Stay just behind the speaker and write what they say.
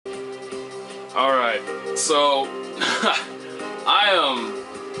Alright, so I am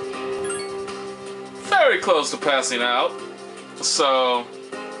very close to passing out, so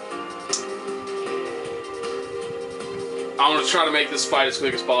I'm gonna try to make this fight as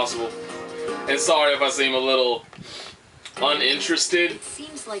quick as possible. And sorry if I seem a little uninterested. It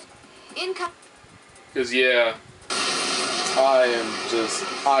seems like income. Cause yeah, I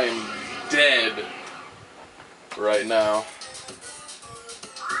am dead right now.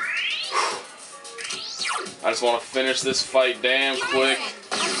 I just want to finish this fight damn quick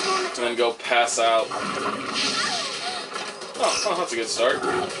and then go pass out. Oh, that's a good start.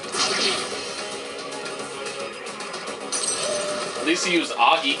 At least he used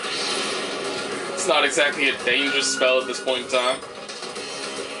Augie. It's not exactly a dangerous spell at this point in time.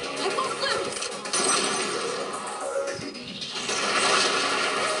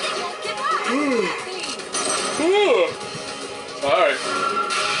 Alright.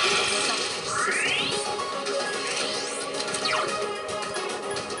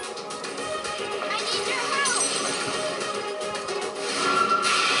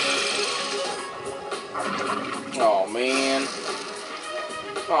 Oh man.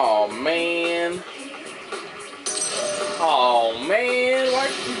 Oh man. Oh man, why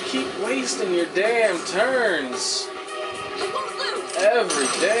do you keep wasting your damn turns? Every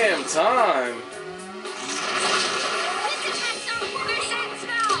damn time.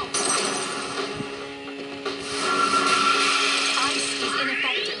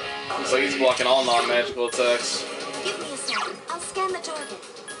 Looks like he's blocking all non-magical attacks. Give me a second. I'll scan the target.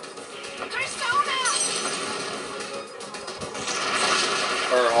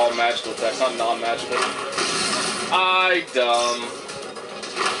 Or all magical attacks, not non-magical. I dumb.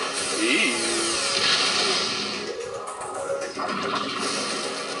 Ew.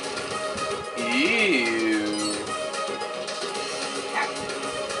 Ew.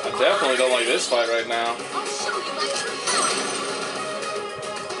 I definitely don't like this fight right now. I'll show you my true power.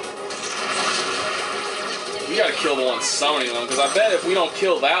 We gotta kill the one summoning them, because I bet if we don't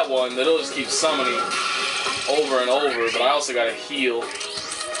kill that one, that it'll just keep summoning over and over, but I also gotta heal.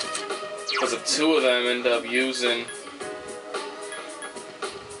 Because if two of them end up using...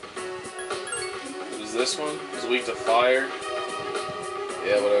 What is this one? Is weak to fire?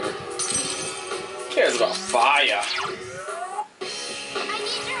 Yeah, whatever. Who cares about fire? I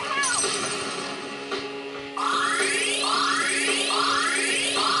need your help.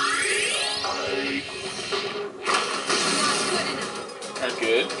 Not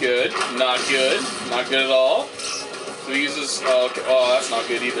good, good. Not good. Not good at all. So he uses... Oh, okay. Oh, that's not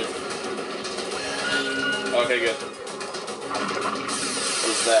good either. Okay, good. What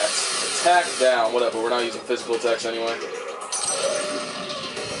is that? Attack down. Whatever, we're not using physical attacks anyway.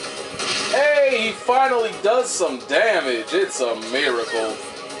 Hey, he finally does some damage. It's a miracle.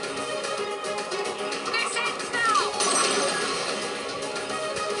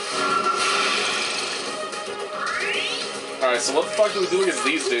 Alright, so what the fuck do we do against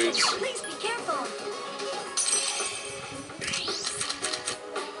these dudes? Please be careful.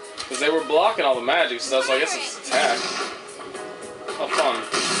 Because they were blocking all the magic stuff, so I guess it's attack. Oh, fun.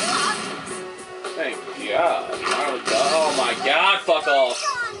 Thank God. Finally done. Oh my God, fuck off.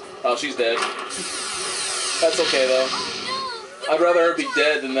 Oh, she's dead. That's okay, though. I'd rather her be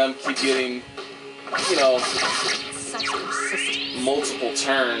dead than them keep getting, you know, multiple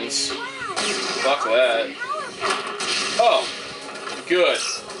turns. Fuck that. Oh, good.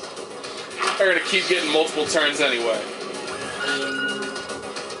 They're gonna keep getting multiple turns anyway.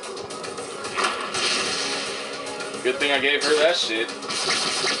 Good thing I gave her that shit.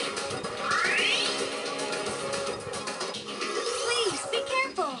 Please be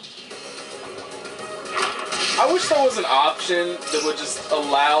careful. I wish there was an option that would just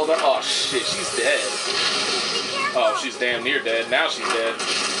allow the... Oh shit, she's dead. Oh, she's damn near dead. Now she's dead.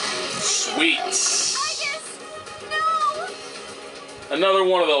 Sweet. Another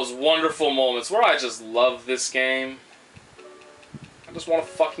one of those wonderful moments where I just love this game. I just want to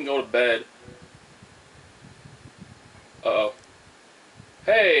fucking go to bed. Uh-oh.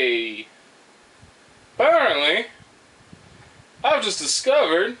 Hey! Apparently, I've just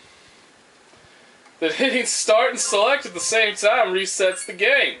discovered that hitting start and select at the same time resets the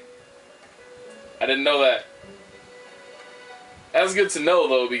game. I didn't know that. That's good to know,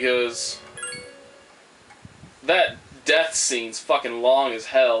 though, because that death scene's fucking long as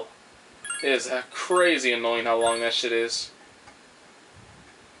hell. It is crazy annoying how long that shit is.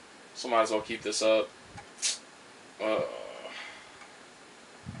 So might as well keep this up.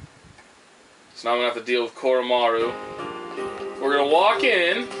 So now I'm going to have to deal with Koromaru. We're going to walk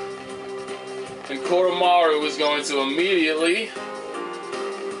in, and Koromaru is going to immediately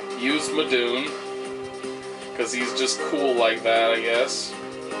use Madoon, because he's just cool like that, I guess.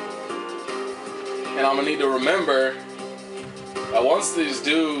 And I'm gonna need to remember that once these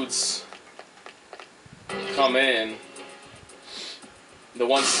dudes come in,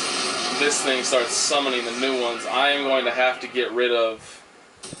 once this thing starts summoning the new ones, I am going to have to get rid of...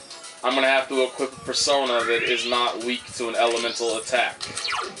 I'm going to have to equip a persona that is not weak to an elemental attack.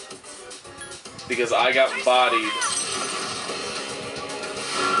 Because I got bodied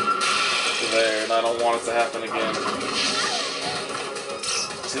there, and I don't want it to happen again.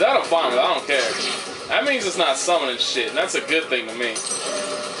 See, that I'm fine with. I don't care. That means it's not summoning shit, and that's a good thing to me.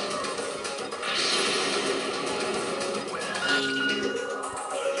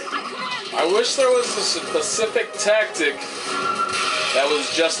 I wish there was a specific tactic that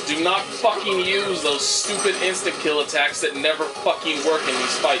was just do not fucking use those stupid insta-kill attacks that never fucking work in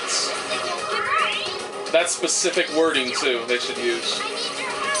these fights. That specific wording, too, they should use.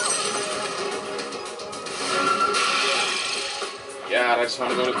 God, I just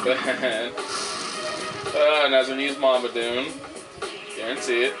want to go to bed. And I was gonna use Mama Dune.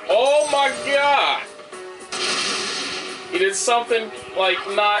 Guarantee it. Oh my god! He did something, like,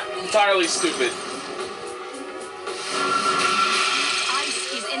 not entirely stupid.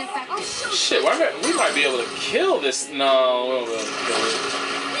 Shit, we might be able to kill this. No, we won't be able to kill it.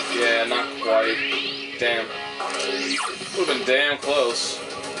 Yeah, not quite. Damn. Would've been damn close.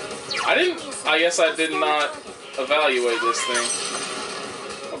 I guess I did not evaluate this thing.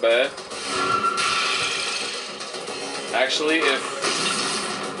 Not bad. Actually, if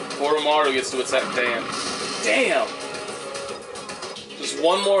Oromaru gets to attack, damn! Just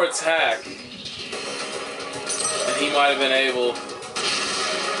one more attack, and he might have been able.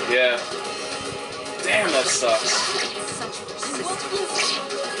 Yeah. Damn, that sucks.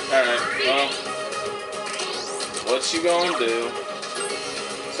 Alright, well, what you gonna do?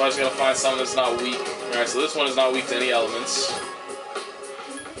 So I'm just gonna find something that's not weak. Alright, so this one is not weak to any elements.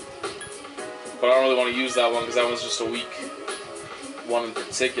 But I don't really want to use that one because that one's just a weak one in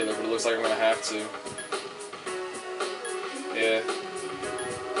particular, but it looks like I'm gonna have to. Yeah.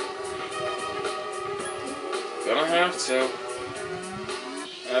 Gonna have to.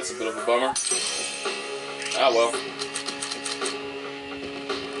 That's a bit of a bummer. Ah well.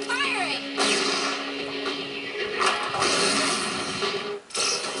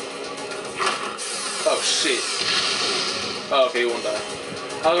 Oh shit. Oh, okay, he won't die.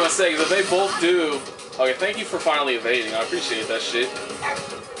 I was gonna say, because if they both do... Okay, thank you for finally evading. I appreciate that shit.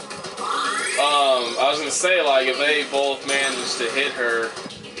 I was gonna say, like, if they both manage to hit her,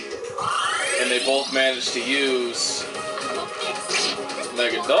 and they both manage to use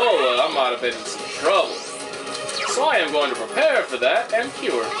Megadola, I might have been in some trouble. So I am going to prepare for that and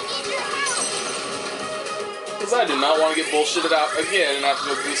cure. Because I do not want to get bullshitted out again and have to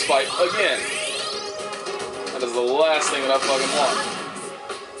go through this fight again. That is the last thing that I fucking want.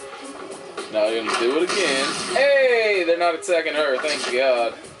 Now you're gonna do it again. Hey, they're not attacking her, thank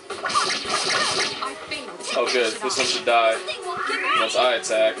God. Oh good, this one should die once I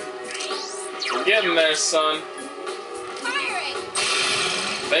attack. We're getting there, son.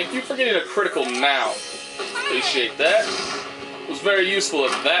 Thank you for getting a critical now. Appreciate that. It was very useful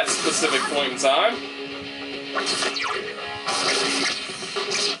at that specific point in time.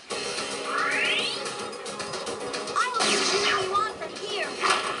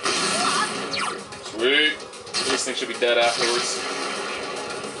 Sweet. This thing should be dead afterwards.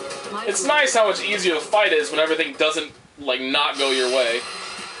 It's nice how much easier the fight is when everything doesn't, like, not go your way.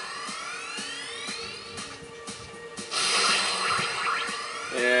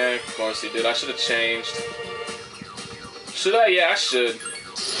 Yeah, of course he did. I should have changed. Should I? Yeah, I should.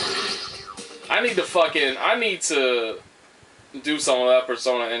 I need to do some of that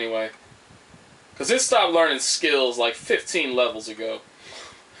persona anyway. Because it stopped learning skills like 15 levels ago.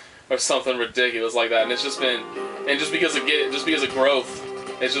 Or something ridiculous like that. And it's just been, and just because of growth,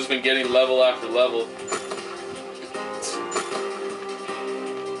 it's just been getting level after level.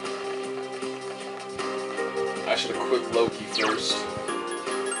 I should have equipped Loki first.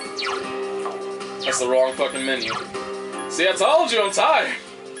 That's the wrong fucking menu. See, I told you I'm tired.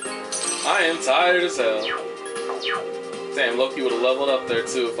 I am tired as hell. Damn, Loki would have leveled up there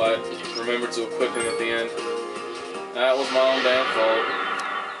too if I remembered to equip him at the end. That was my own damn fault.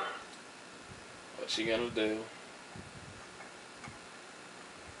 What you gonna do?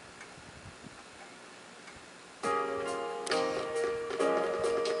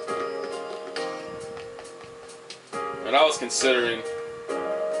 And I was considering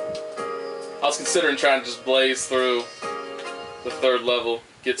trying to just blaze through the 3rd level,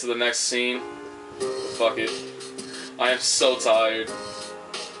 get to the next scene. But fuck it. I am so tired.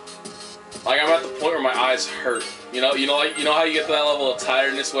 Like, I'm at the point where my eyes hurt. You know how you get to that level of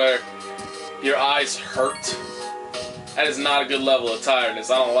tiredness where your eyes hurt? That is not a good level of tiredness.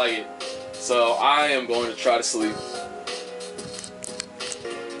 I don't like it. So I am going to try to sleep.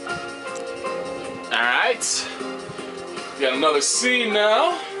 Alright. We got another scene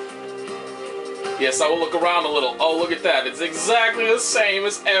now. Yes, I will look around a little. Oh, look at that. It's exactly the same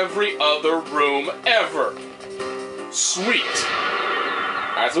as every other room ever. Sweet.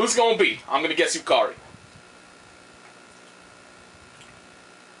 Alright, so who's it gonna be? I'm gonna guess Yukari.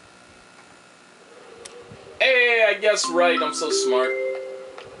 Hey, I guess right. I'm so smart.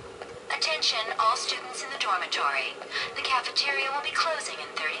 Attention, all students in the dormitory. The cafeteria will be closing in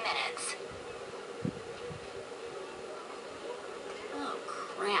 30 minutes. Oh,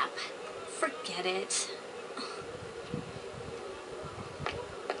 crap. Forget it.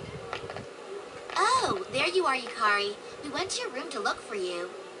 Oh, there you are, Yukari. We went to your room to look for you.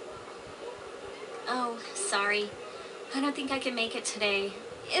 Oh, sorry. I don't think I can make it today.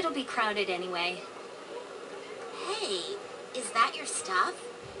 It'll be crowded anyway. Hey, is that your stuff?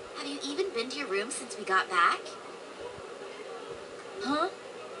 Have you even been to your room since we got back? Huh?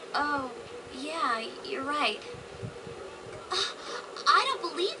 Oh, yeah, you're right. I don't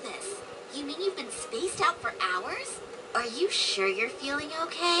believe this. You mean you've been spaced out for hours? Are you sure you're feeling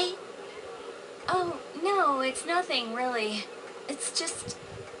okay? Oh, no, it's nothing, really. It's just...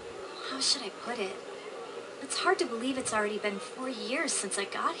 how should I put it? It's hard to believe it's already been 4 years since I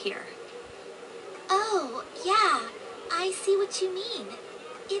got here. Oh, yeah. I see what you mean.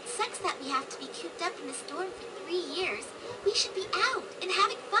 It sucks that we have to be cooped up in this dorm for 3 years. We should be out and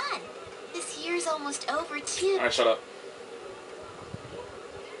having fun. This year's almost over, too. Alright, shut up.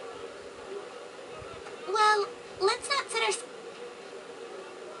 Well, let's not set our...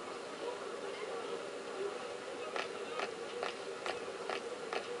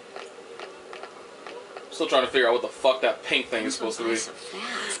 Still trying to figure out what the fuck that pink thing is supposed to be. So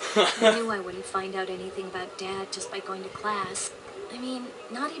fast. I knew I wouldn't find out anything about Dad just by going to class. I mean,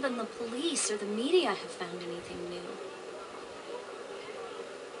 not even the police or the media have found anything new.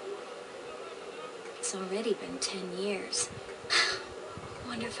 It's already been 10 years. I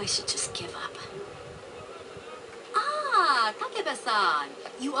wonder if I should just give up. Ah, Takeba-san.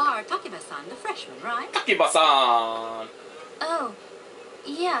 You are Takeba-san, the freshman, right? Takeba-san! Oh,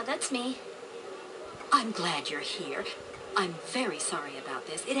 yeah, that's me. I'm glad you're here. I'm very sorry about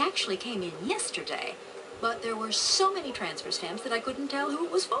this. It actually came in yesterday. But there were so many transfer stamps that I couldn't tell who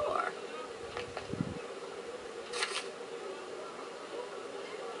it was for.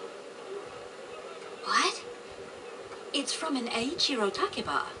 What? It's from an Eiichiro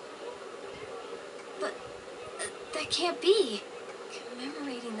Takeba. But that can't be.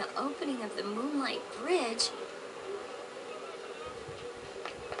 Commemorating the opening of the Moonlight Bridge.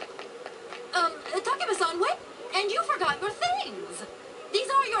 Takeba-san, wait! And you forgot your things! These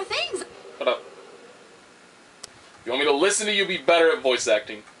are your things! Shut up. If you want me to listen to you, be better at voice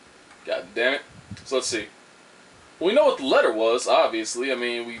acting. God damn it. So let's see. Well, we know what the letter was, obviously. I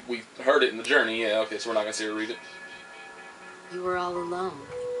mean, we heard it in the journey. Yeah, okay, so we're not going to see her read it. You were all alone,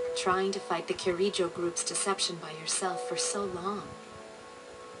 trying to fight the Kirijo group's deception by yourself for so long.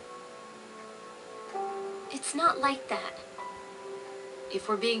 It's not like that. If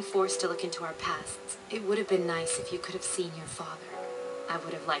we're being forced to look into our pasts, it would have been nice if you could have seen your father. I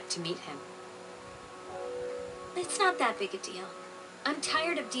would have liked to meet him. It's not that big a deal. I'm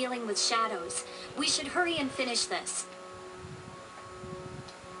tired of dealing with shadows. We should hurry and finish this.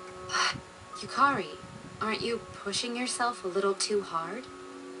 Yukari, aren't you pushing yourself a little too hard?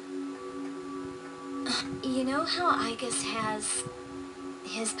 You know how Igus has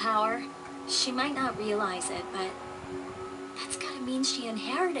his power? She might not realize it, but that's gotta mean she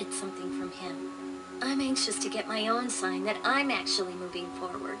inherited something from him. I'm anxious to get my own sign that I'm actually moving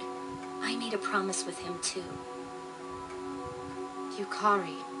forward. I made a promise with him, too.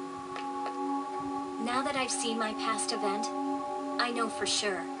 Yukari. Now that I've seen my past event, I know for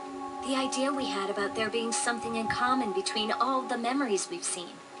sure. The idea we had about there being something in common between all the memories we've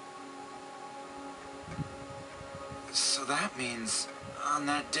seen. So that means, on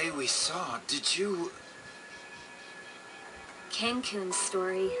that day we saw, did you... Kenkun's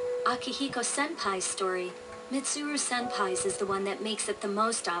story, Akihiko Senpai's story, Mitsuru Senpai's is the one that makes it the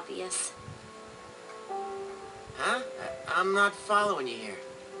most obvious. Huh? I'm not following you here.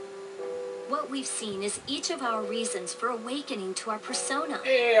 What we've seen is each of our reasons for awakening to our persona.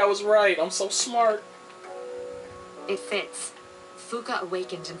 Hey, I was right. I'm so smart. It fits. Fuka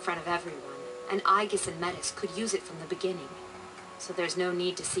awakened in front of everyone, and Igus and Metis could use it from the beginning. So there's no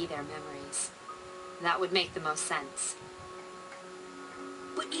need to see their memories. That would make the most sense.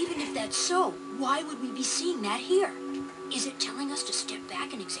 But even if that's so, why would we be seeing that here? Is it telling us to step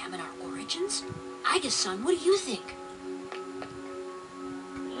back and examine our origins? I guess, son, what do you think?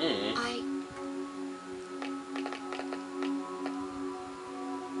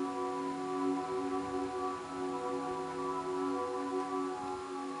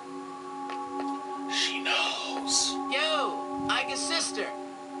 She knows. Yo, Ica's sister.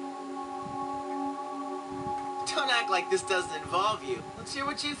 Don't act like this doesn't involve you. Let's hear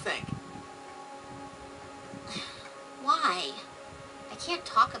what you think. Why? I can't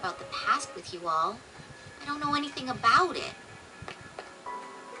talk about the past with you all. I don't know anything about it.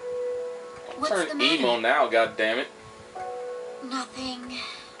 What's the Turn matter? emo now, goddammit. Nothing.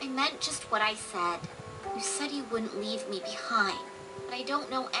 I meant just what I said. You said you wouldn't leave me behind. But I don't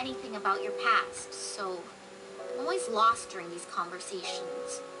know anything about your past, so I'm always lost during these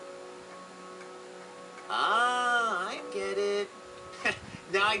conversations. Ah, I get it.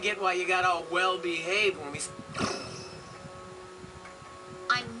 Now I get why you got all well-behaved when we...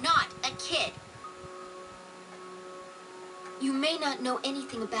 I'm not a kid. You may not know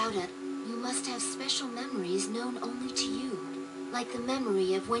anything about it. You must have special memories known only to you. Like the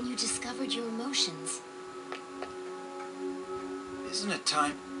memory of when you discovered your emotions. Isn't it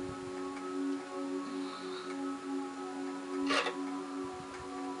time?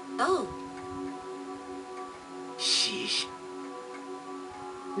 Oh. Sheesh.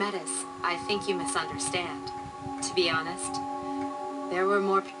 Metis, I think you misunderstand. To be honest, there were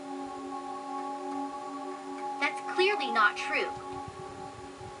more... That's clearly not true.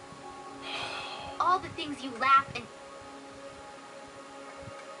 All the things you laugh and...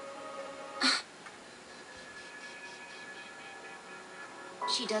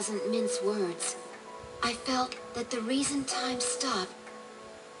 She doesn't mince words. I felt that the reason time stopped...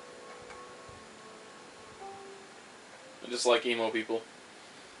 I just like emo people.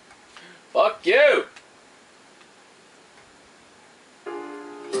 Fuck you!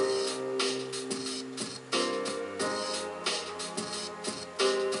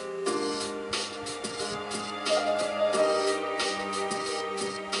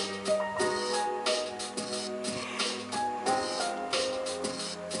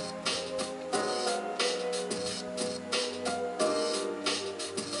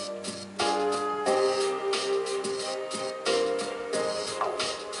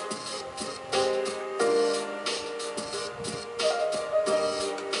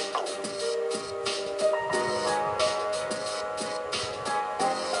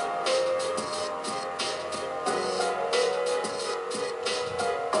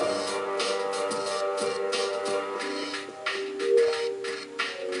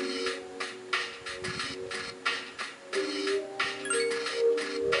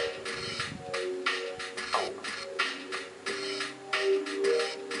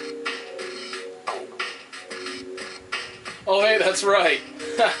 Oh, hey, that's right.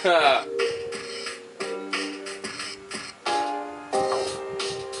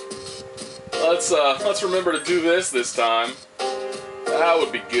 Let's remember to do this time. That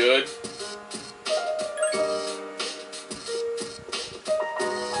would be good.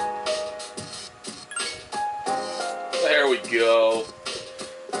 There we go.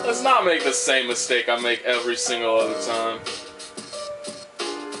 Let's not make the same mistake I make every single other time.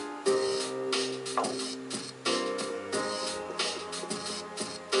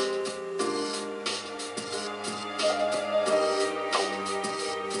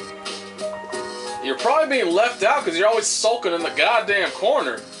 You're probably being left out because you're always sulking in the goddamn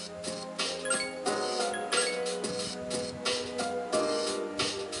corner.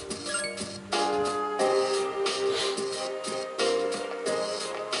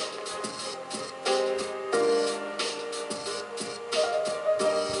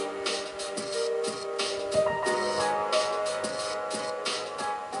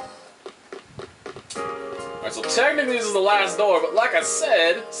 Alright, so technically this is the last door, but like I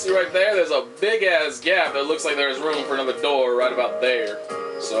said, see right there, there's a big ass gap that looks like there's room for another door right about there.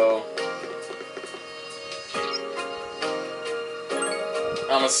 So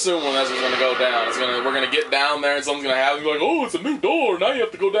I'm assuming that's what's gonna go down. We're gonna get down there and something's gonna happen. Like, oh, it's a new door. Now you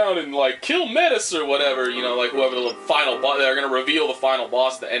have to go down and like kill Metis or whatever. You know, like whoever the final boss. They're gonna reveal the final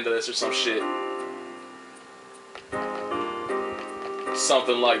boss at the end of this or some shit.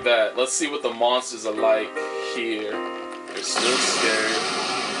 Something like that. Let's see what the monsters are like here. They're still scary.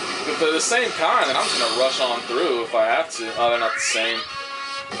 If they're the same kind, then I'm just gonna rush on through if I have to. Oh, they're not the same.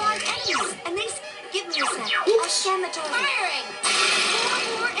 5 enemies, and they... Give me a sec. I'll scan the target. Firing!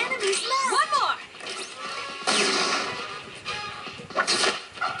 4 more enemies left! One more!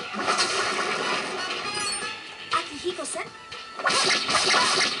 Akihiko-sen?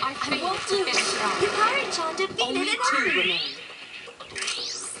 Sean defeated Only an 2 enemy. remain.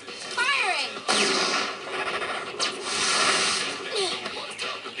 Firing!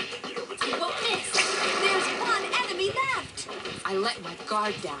 You won't miss. There's one enemy left. I let my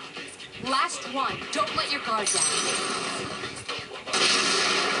guard down. Last one. Don't let your guard down.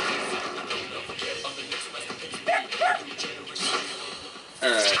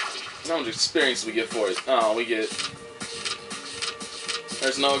 Alright. How much experience do we get for it? Oh, we get...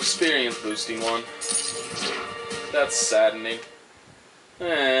 There's no experience boosting one. That's saddening.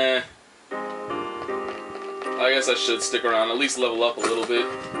 I guess I should stick around, at least level up a little bit.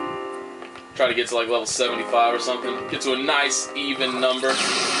 Try to get to like level 75 or something. Get to a nice, even number.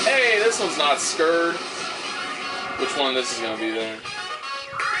 Hey, this one's not scared. Which one of this is going to be there?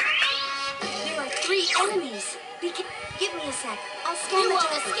 There are 3 enemies. Give me a sec. I'll scan the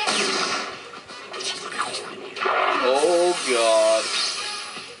escape. Oh, God.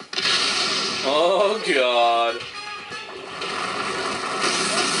 Oh, God.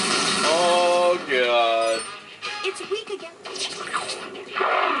 Oh, God. It's weak again.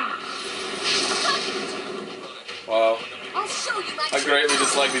 Wow. I'll show you my I greatly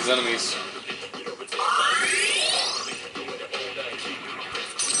dislike these enemies.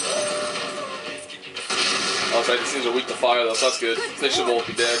 Oh, that's right, these things are weak to fire though, so that's good. They should both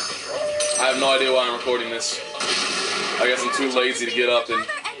be dead. I have no idea why I'm recording this. I guess I'm too lazy to get up and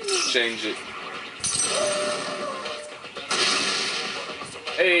change it.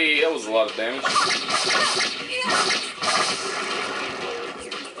 Hey, that was a lot of damage.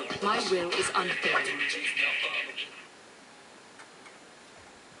 My will is unfailing.